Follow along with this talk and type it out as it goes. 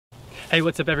Hey,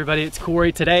 what's up everybody? It's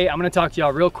Cory. Today I'm going to talk to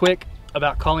y'all real quick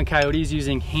about calling coyotes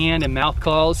using hand and mouth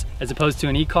calls as opposed to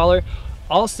an e-collar.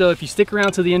 Also, if you stick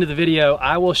around to the end of the video,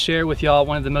 I will share with y'all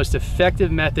one of the most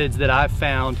effective methods that I've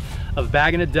found of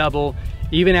bagging a double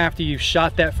even after you've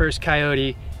shot that first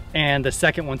coyote and the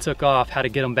second one took off, how to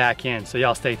get them back in. So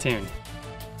y'all stay tuned.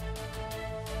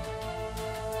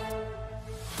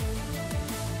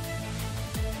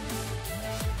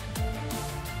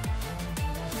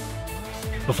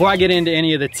 Before I get into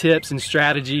any of the tips and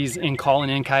strategies in calling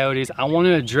in coyotes, I want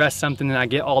to address something that I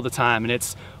get all the time, and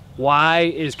it's why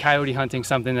is coyote hunting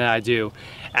something that I do?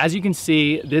 As you can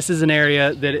see, this is an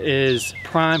area that is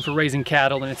prime for raising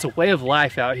cattle, and it's a way of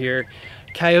life out here.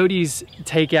 Coyotes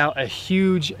take out a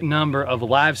huge number of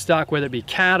livestock, whether it be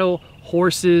cattle,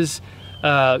 horses,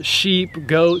 sheep,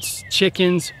 goats,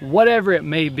 chickens, whatever it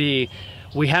may be.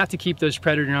 We have to keep those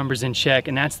predator numbers in check,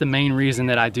 and that's the main reason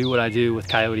that I do what I do with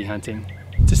coyote hunting.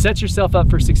 To set yourself up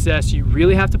for success, you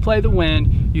really have to play the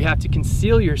wind, you have to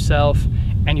conceal yourself,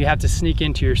 and you have to sneak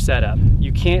into your setup.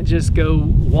 You can't just go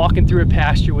walking through a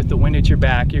pasture with the wind at your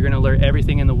back. You're gonna alert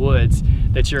everything in the woods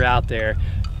that you're out there.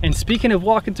 And speaking of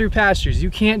walking through pastures, you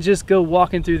can't just go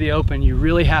walking through the open. You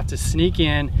really have to sneak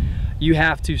in. You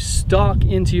have to stalk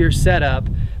into your setup,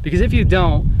 because if you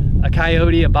don't, a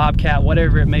coyote, a bobcat,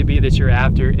 whatever it may be that you're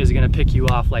after is gonna pick you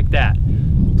off like that.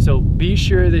 So be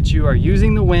sure that you are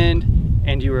using the wind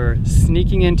and you are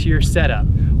sneaking into your setup.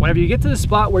 Whenever you get to the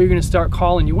spot where you're gonna start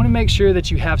calling, you wanna make sure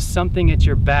that you have something at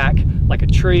your back, like a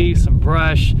tree, some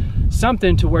brush,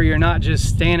 something to where you're not just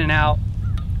standing out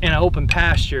in an open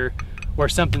pasture where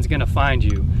something's gonna find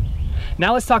you.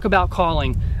 Now let's talk about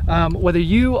calling. Whether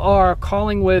you are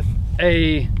calling with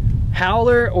a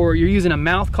howler or you're using a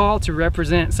mouth call to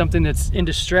represent something that's in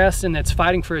distress and that's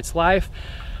fighting for its life,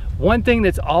 one thing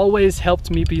that's always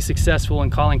helped me be successful in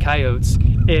calling coyotes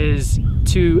is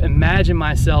to imagine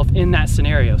myself in that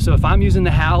scenario. So if I'm using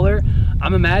the howler,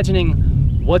 I'm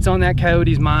imagining what's on that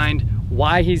coyote's mind,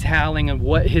 why he's howling, and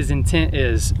what his intent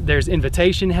is. There's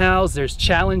invitation howls, there's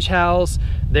challenge howls,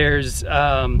 there's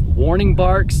warning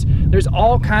barks. There's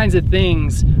all kinds of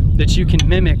things that you can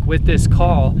mimic with this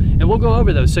call, and we'll go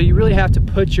over those. So you really have to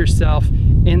put yourself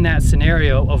in that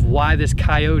scenario of why this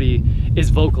coyote is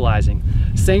vocalizing.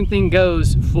 Same thing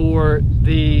goes for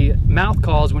the mouth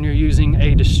calls when you're using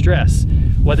a distress.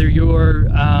 Whether you're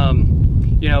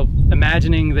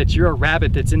imagining that you're a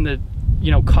rabbit that's in the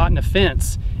caught in a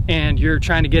fence and you're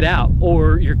trying to get out,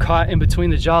 or you're caught in between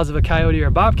the jaws of a coyote or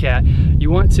a bobcat,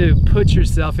 you want to put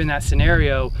yourself in that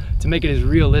scenario to make it as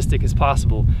realistic as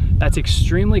possible. That's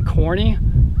extremely corny,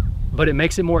 but it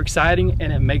makes it more exciting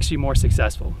and it makes you more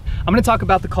successful. I'm gonna talk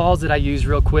about the calls that I use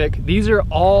real quick. These are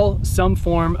all some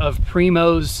form of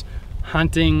Primo's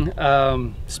hunting,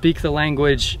 speak the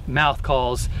language mouth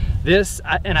calls.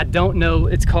 I don't know,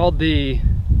 it's called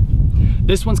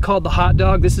this one's called the hot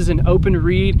dog. This is an open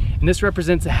reed, and this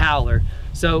represents a howler.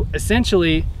 So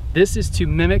essentially, this is to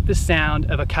mimic the sound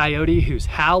of a coyote who's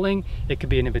howling. It could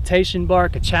be an invitation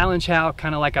bark, a challenge howl,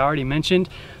 kind of like I already mentioned.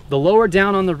 The lower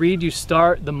down on the reed you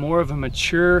start, the more of a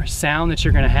mature sound that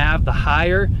you're gonna have. The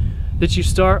higher that you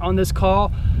start on this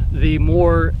call, the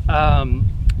more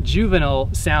juvenile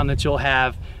sound that you'll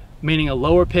have, meaning a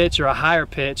lower pitch or a higher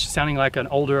pitch, sounding like an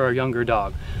older or younger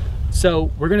dog.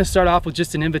 So we're gonna start off with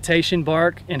just an invitation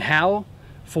bark and howl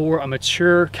for a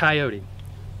mature coyote.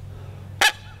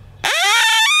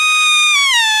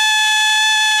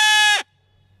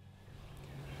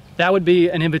 That would be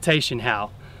an invitation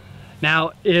howl.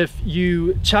 Now, if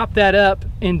you chop that up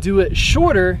and do it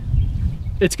shorter,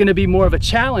 it's gonna be more of a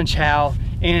challenge howl.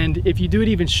 And if you do it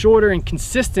even shorter and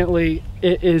consistently,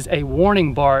 it is a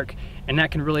warning bark, and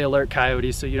that can really alert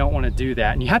coyotes, so you don't wanna do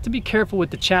that. And you have to be careful with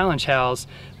the challenge howls,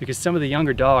 because some of the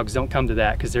younger dogs don't come to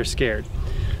that because they're scared.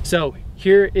 So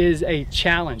here is a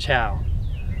challenge howl.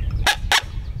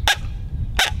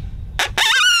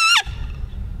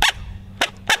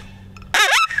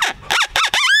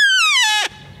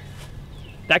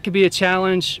 That could be a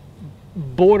challenge,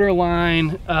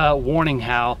 borderline warning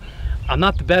howl. I'm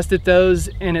not the best at those,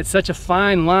 and it's such a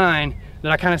fine line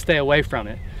that I kind of stay away from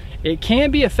it. It can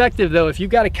be effective though if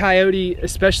you've got a coyote,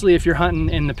 especially if you're hunting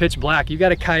in the pitch black. You've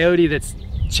got a coyote that's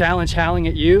challenge howling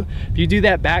at you. If you do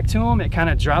that back to them, it kind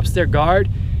of drops their guard,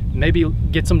 maybe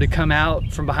gets them to come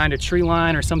out from behind a tree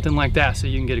line or something like that, so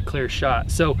you can get a clear shot.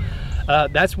 So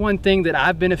that's one thing that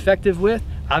I've been effective with.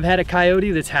 I've had a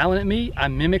coyote that's howling at me. I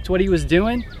mimicked what he was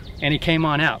doing and he came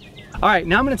on out. All right,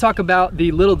 now I'm gonna talk about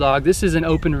the little dog. This is an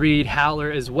open reed howler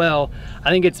as well. I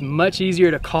think it's much easier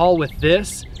to call with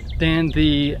this than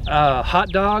the hot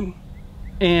dog,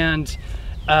 and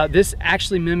This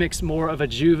actually mimics more of a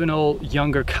juvenile,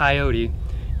 younger coyote,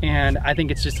 and I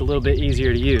think it's just a little bit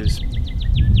easier to use.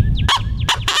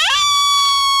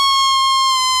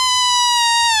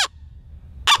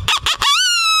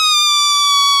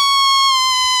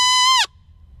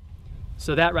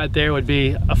 So that right there would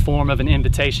be a form of an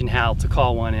invitation howl to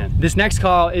call one in. This next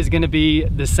call is gonna be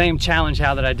the same challenge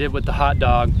howl that I did with the hot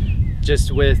dog,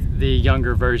 just with the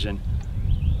younger version.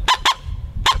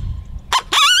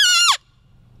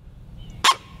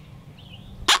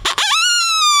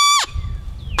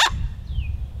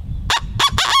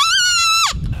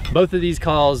 Both of these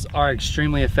calls are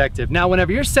extremely effective. Now,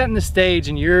 whenever you're setting the stage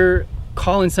and you're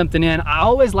calling something in, I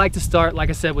always like to start, like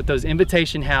I said, with those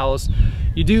invitation howls.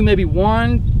 You do maybe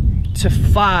 1 to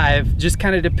 5, just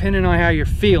kind of depending on how you're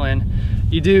feeling.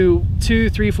 You do 2,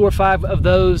 3, 4, 5 of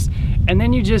those, and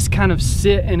then you just kind of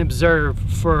sit and observe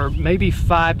for maybe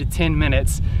 5 to 10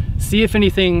 minutes. See if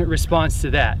anything responds to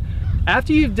that.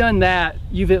 After you've done that,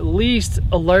 you've at least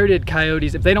alerted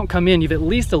coyotes. If they don't come in, you've at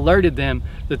least alerted them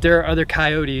that there are other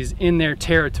coyotes in their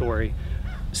territory.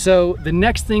 So the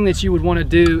next thing that you would want to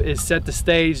do is set the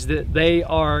stage that they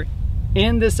are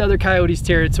in this other coyote's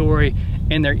territory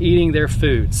and they're eating their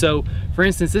food. So for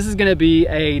instance, this is going to be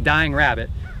a dying rabbit.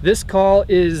 This call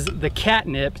is the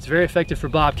catnip. It's very effective for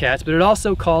bobcats, but it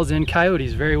also calls in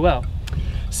coyotes very well.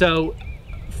 So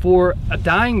for a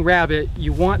dying rabbit,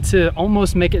 you want to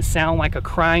almost make it sound like a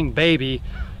crying baby,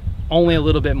 only a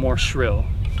little bit more shrill.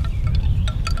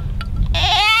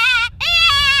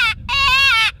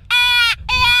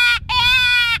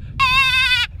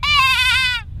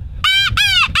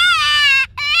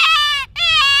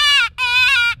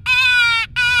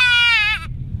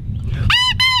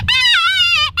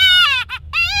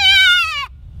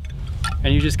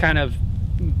 And you just kind of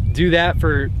do that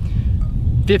for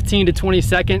 15 to 20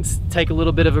 seconds, take a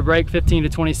little bit of a break, 15 to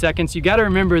 20 seconds. You got to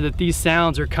remember that these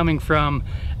sounds are coming from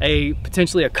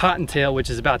potentially a cottontail,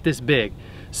 which is about this big.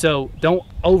 So don't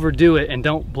overdo it and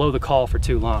don't blow the call for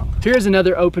too long. Here's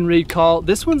another open reed call.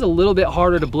 This one's a little bit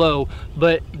harder to blow,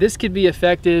 but this could be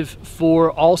effective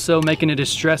for also making a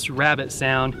distressed rabbit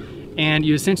sound. And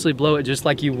you essentially blow it just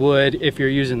like you would if you're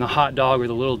using the hot dog or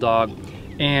the little dog.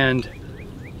 And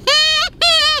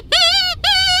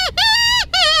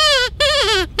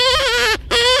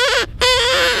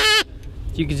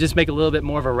you can just make a little bit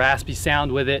more of a raspy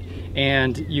sound with it,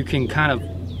 and you can kind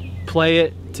of play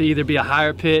it to either be a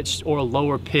higher pitch or a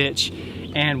lower pitch.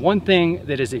 And one thing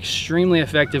that is extremely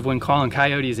effective when calling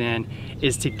coyotes in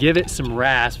is to give it some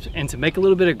rasp and to make a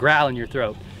little bit of growl in your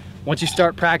throat. Once you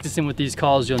start practicing with these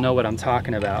calls, you'll know what I'm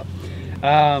talking about.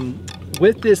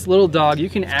 With this little dog, you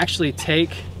can actually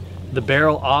take the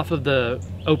barrel off of the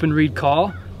open reed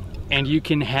call, and you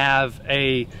can have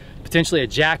potentially a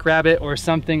jackrabbit or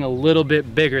something a little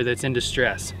bit bigger that's in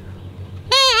distress.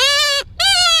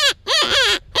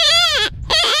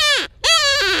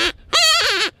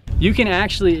 You can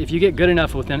actually, if you get good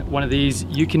enough with one of these,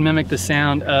 you can mimic the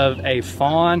sound of a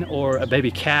fawn or a baby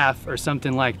calf or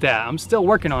something like that. I'm still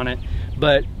working on it,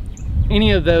 but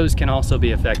any of those can also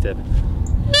be effective.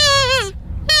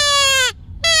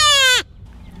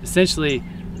 Essentially,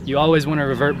 you always want to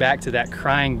revert back to that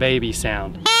crying baby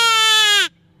sound.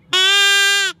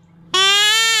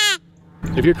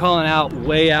 If you're calling out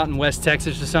way out in West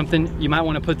Texas or something, you might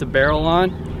want to put the barrel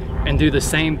on and do the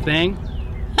same thing.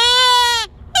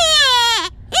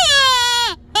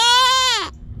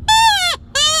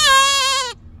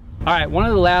 All right, one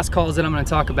of the last calls that I'm going to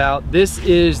talk about, this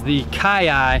is the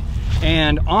Coyote,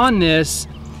 and on this,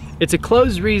 it's a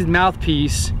closed reed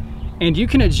mouthpiece, and you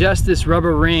can adjust this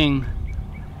rubber ring.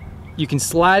 You can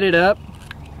slide it up,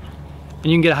 and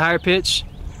you can get a higher pitch.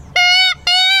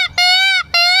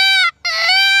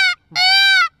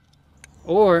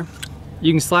 Or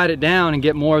you can slide it down and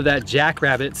get more of that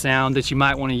jackrabbit sound that you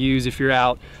might want to use if you're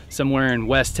out somewhere in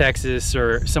West Texas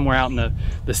or somewhere out in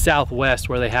the Southwest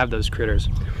where they have those critters.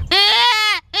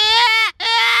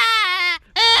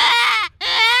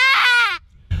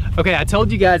 Okay, I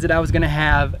told you guys that I was gonna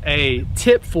have a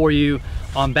tip for you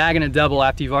on bagging a double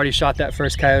after you've already shot that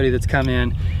first coyote that's come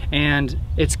in, and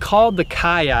it's called the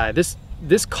Coyote.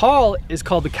 This call is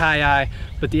called the Coyote,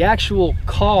 but the actual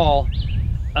call,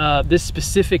 this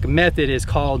specific method is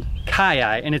called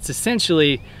Coyote, and it's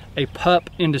essentially a pup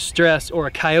in distress or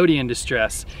a coyote in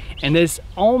distress. And this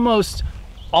almost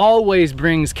always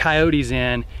brings coyotes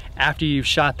in after you've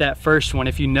shot that first one,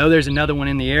 if you know there's another one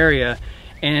in the area,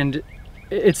 and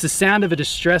it's the sound of a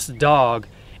distressed dog,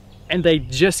 and they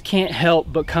just can't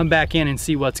help but come back in and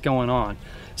see what's going on.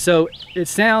 So it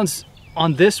sounds,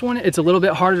 on this one, it's a little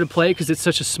bit harder to play because it's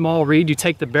such a small reed. You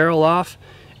take the barrel off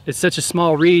it's such a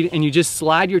small reed, and you just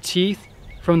slide your teeth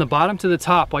from the bottom to the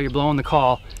top while you're blowing the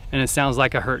call, and it sounds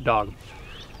like a hurt dog.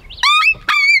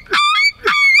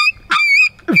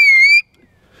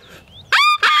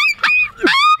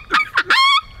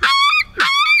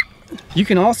 You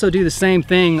can also do the same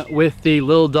thing with the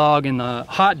little dog and the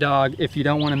hot dog if you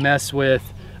don't want to mess with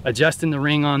adjusting the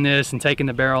ring on this and taking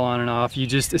the barrel on and off. You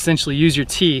just essentially use your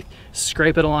teeth,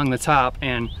 scrape it along the top,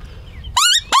 and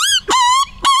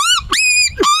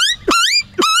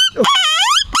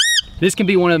this can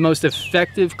be one of the most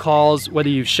effective calls, whether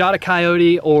you've shot a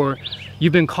coyote or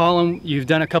you've been calling, you've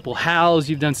done a couple howls,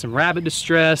 you've done some rabbit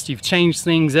distress, you've changed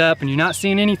things up and you're not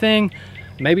seeing anything.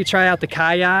 Maybe try out the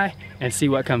Coyote and see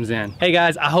what comes in. Hey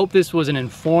guys, I hope this was an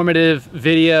informative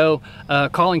video.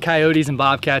 Calling coyotes and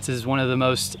bobcats is one of the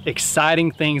most exciting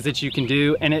things that you can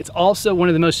do, and it's also one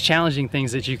of the most challenging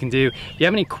things that you can do. If you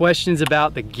have any questions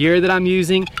about the gear that I'm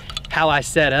using, how I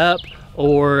set up,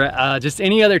 or just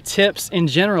any other tips in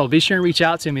general, be sure and reach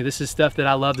out to me. This is stuff that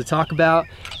I love to talk about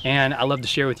and I love to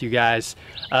share with you guys.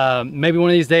 Maybe one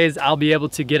of these days I'll be able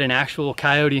to get an actual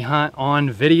coyote hunt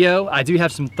on video. I do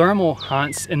have some thermal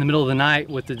hunts in the middle of the night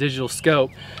with the digital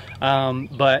scope,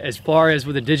 but as far as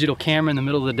with a digital camera in the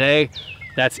middle of the day,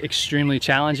 that's extremely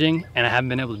challenging and I haven't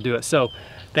been able to do it. So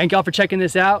thank y'all for checking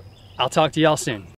this out. I'll talk to y'all soon.